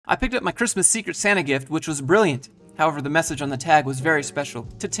I picked up my Christmas Secret Santa gift, which was brilliant. However, the message on the tag was very special.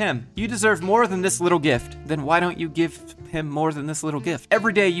 To Tim, you deserve more than this little gift. Then why don't you give him more than this little gift?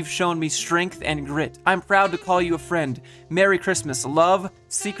 Every day you've shown me strength and grit. I'm proud to call you a friend. Merry Christmas. Love,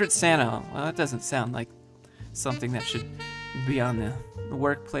 Secret Santa. Well, that doesn't sound like something that should be on the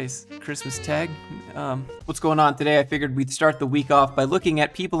workplace Christmas tag. What's going on today? I figured we'd start the week off by looking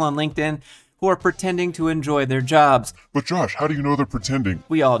at people on LinkedIn who are pretending to enjoy their jobs. But Josh, how do you know they're pretending?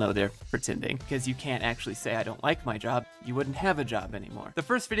 We all know they're pretending, because you can't actually say I don't like my job. You wouldn't have a job anymore. The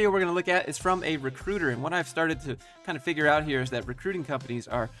first video we're gonna look at is from a recruiter, and what I've started to kind of figure out here is that recruiting companies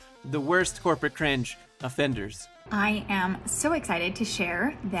are the worst corporate cringe offenders. I am so excited to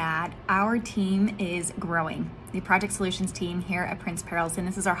share that our team is growing. The Project Solutions team here at Prince Perelson.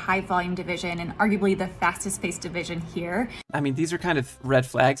 This is our high volume division and arguably the fastest paced division here. I mean, these are kind of red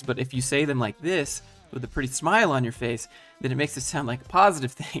flags, but if you say them like this, with a pretty smile on your face, then it makes it sound like a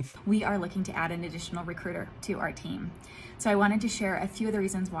positive thing. We are looking to add an additional recruiter to our team. So I wanted to share a few of the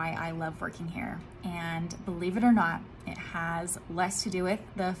reasons why I love working here. And believe it or not, it has less to do with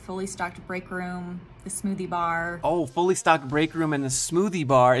the fully stocked break room, the smoothie bar. Oh, fully stocked break room and the smoothie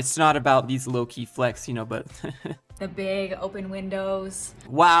bar. It's not about these low-key flex, you know, but... The big open windows.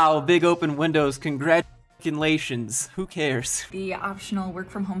 Wow, big open windows. Congratulations. Who cares? The optional work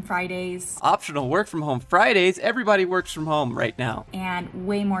from home Fridays. Optional work from home Fridays? Everybody works from home right now. And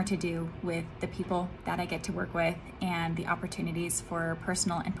way more to do with the people that I get to work with and the opportunities for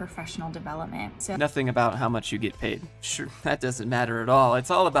personal and professional development. So nothing about how much you get paid. Sure, that doesn't matter at all. It's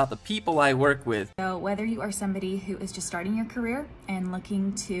all about the people I work with. So whether you are somebody who is just starting your career and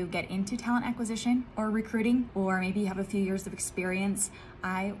looking to get into talent acquisition or recruiting, or maybe you have a few years of experience,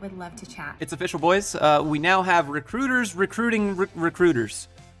 I would love to chat. It's official, boys. We now have recruiters recruiting recruiters.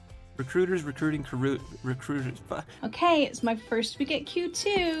 Recruiters recruiting recruiters. Okay, it's my first week at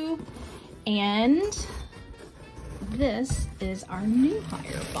Q2, and this is our new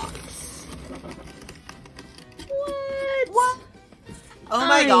hire box. What? Oh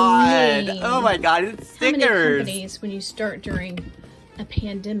my god! Oh my god! It's stickers. How many companies, when you start during a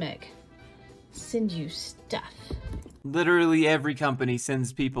pandemic, send you stuff? Literally every company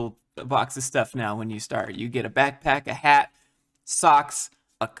sends people a box of stuff now when you start. You get a backpack, a hat, socks,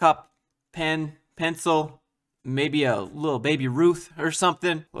 a cup, pen, pencil, maybe a little baby Ruth or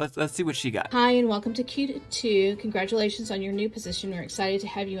something. Let's see what she got. Hi, and welcome to Q2. Congratulations on your new position. We're excited to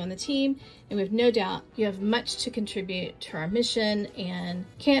have you on the team, and we have no doubt you have much to contribute to our mission and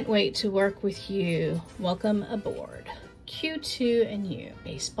can't wait to work with you. Welcome aboard. Q2 and you.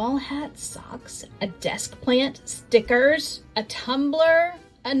 Baseball hat, socks, a desk plant, stickers, a tumbler,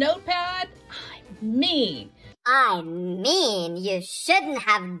 a notepad. I mean, you shouldn't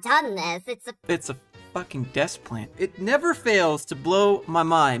have done this. It's a fucking desk plant. It never fails to blow my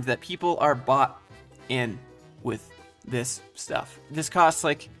mind that people are bought in with this stuff. This costs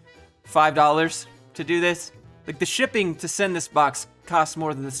like $5 to do this. Like the shipping to send this box costs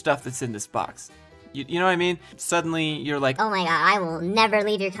more than the stuff that's in this box. You know what I mean? Suddenly you're like, oh my god, I will never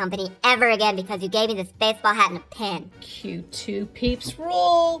leave your company ever again because you gave me this baseball hat and a pin. Q2 peeps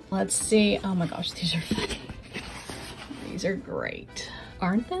roll. Let's see. Oh my gosh, these are funny. These are great.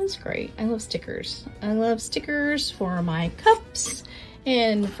 Aren't those great? I love stickers. I love stickers for my cups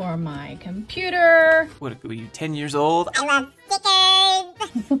and for my computer. What are you, 10 years old? I love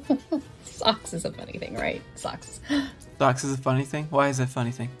stickers. Socks is a funny thing, right? Socks. Socks is a funny thing? Why is that a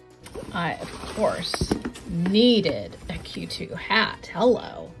funny thing? I, of course, needed a Q2 hat.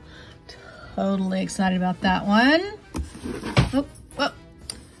 Hello. Totally excited about that one. Oh, oh.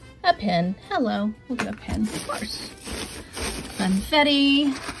 A pen. Hello. We'll get a pen, of course. Confetti.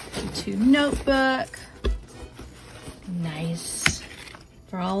 Q2 notebook. Nice.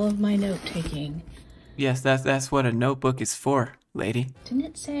 For all of my note-taking. Yes, that's what a notebook is for, lady. Didn't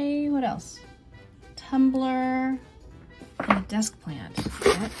it say what else? Tumbler. And a desk plant.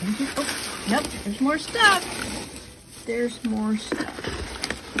 Oh, yep, there's more stuff. There's more stuff.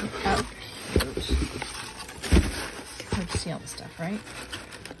 Oh, hard to see all the stuff, right?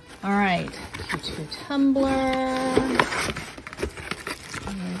 All right, Q2 tumbler.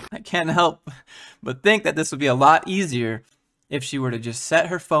 I can't help but think that this would be a lot easier if she were to just set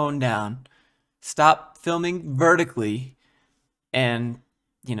her phone down, stop filming vertically, and,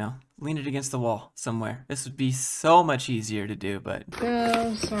 you know, lean it against the wall somewhere. This would be so much easier to do, but...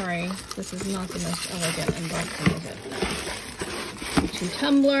 Oh, sorry. This is not the most elegant and bright thing, is it? Q2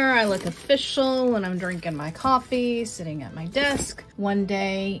 tumbler. I look official when I'm drinking my coffee, sitting at my desk. One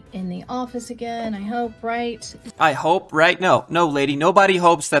day in the office again, I hope, right? I hope, right? No, lady. Nobody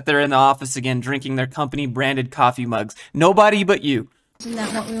hopes that they're in the office again drinking their company-branded coffee mugs. Nobody but you. Isn't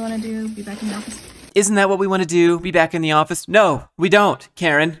that what we want to do? Be back in the office? Isn't that what we want to do? Be back in the office? No, we don't,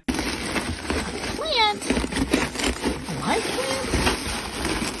 Karen. Plant. A live plant.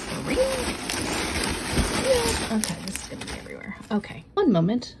 For real. Yeah. Okay, this is gonna be everywhere. Okay, one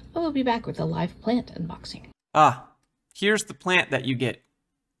moment. I will be back with a live plant unboxing. Ah, here's the plant that you get.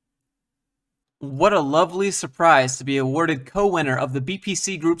 What a lovely surprise to be awarded co-winner of the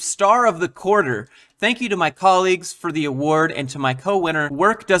BPC Group Star of the Quarter. Thank you to my colleagues for the award and to my co-winner.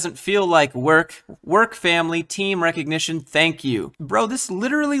 Work doesn't feel like work. Work, family, team recognition, thank you. Bro, this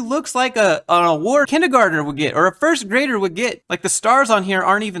literally looks like an award a kindergartner would get or a first grader would get. Like the stars on here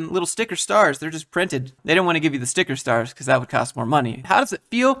aren't even little sticker stars. They're just printed. They don't want to give you the sticker stars because that would cost more money. How does it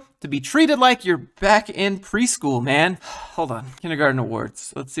feel to be treated like you're back in preschool, man? Hold on, kindergarten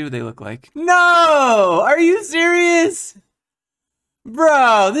awards. Let's see what they look like. No, are you serious?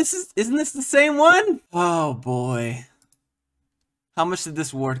 Bro, isn't this the same one? Oh boy. How much did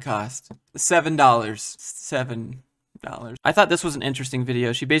this award cost? $7. $7. I thought this was an interesting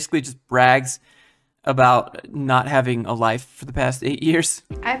video. She basically just brags about not having a life for the past 8 years.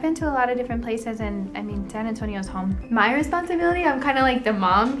 I've been to a lot of different places, and I mean, San Antonio's home. My responsibility, I'm kind of like the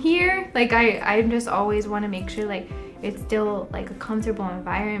mom here. Like I just always want to make sure like it's still like a comfortable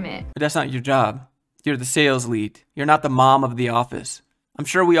environment. But that's not your job. You're the sales lead. You're not the mom of the office. I'm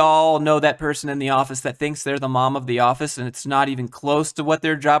sure we all know that person in the office that thinks they're the mom of the office and it's not even close to what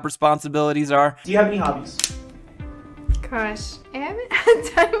their job responsibilities are. Do you have any hobbies? Gosh, I haven't had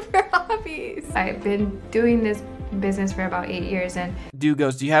time for hobbies. I've been doing this business for about 8 years, and Dude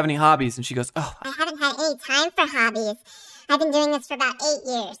goes, do you have any hobbies? And she goes, oh. I haven't had any time for hobbies. I've been doing this for about 8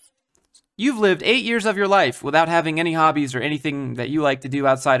 years. You've lived 8 years of your life without having any hobbies or anything that you like to do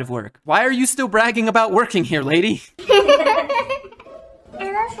outside of work. Why are you still bragging about working here, lady? I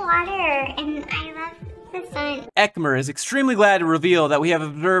love water and I love the sun. Ekmer is extremely glad to reveal that we have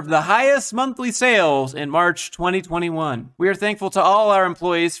observed the highest monthly sales in March 2021. We are thankful to all our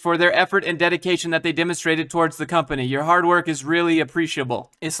employees for their effort and dedication that they demonstrated towards the company. Your hard work is really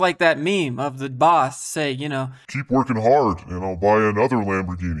appreciable. It's like that meme of the boss say, you know, Keep working hard, and I'll buy another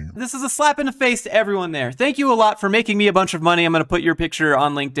Lamborghini. this is a slap in the face to everyone there. Thank you a lot for making me a bunch of money. I'm going to put your picture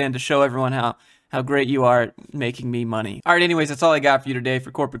on LinkedIn to show everyone how great you are at making me money. All right, anyways, that's all I got for you today for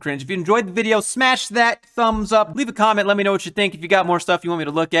Corporate Cringe. If you enjoyed the video, smash that thumbs up. Leave a comment. Let me know what you think. If you got more stuff you want me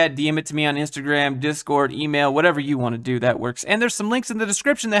to look at, DM it to me on Instagram, Discord, email, whatever you want to do, that works. And there's some links in the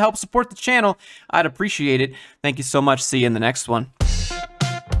description that help support the channel. I'd appreciate it. Thank you so much. See you in the next one.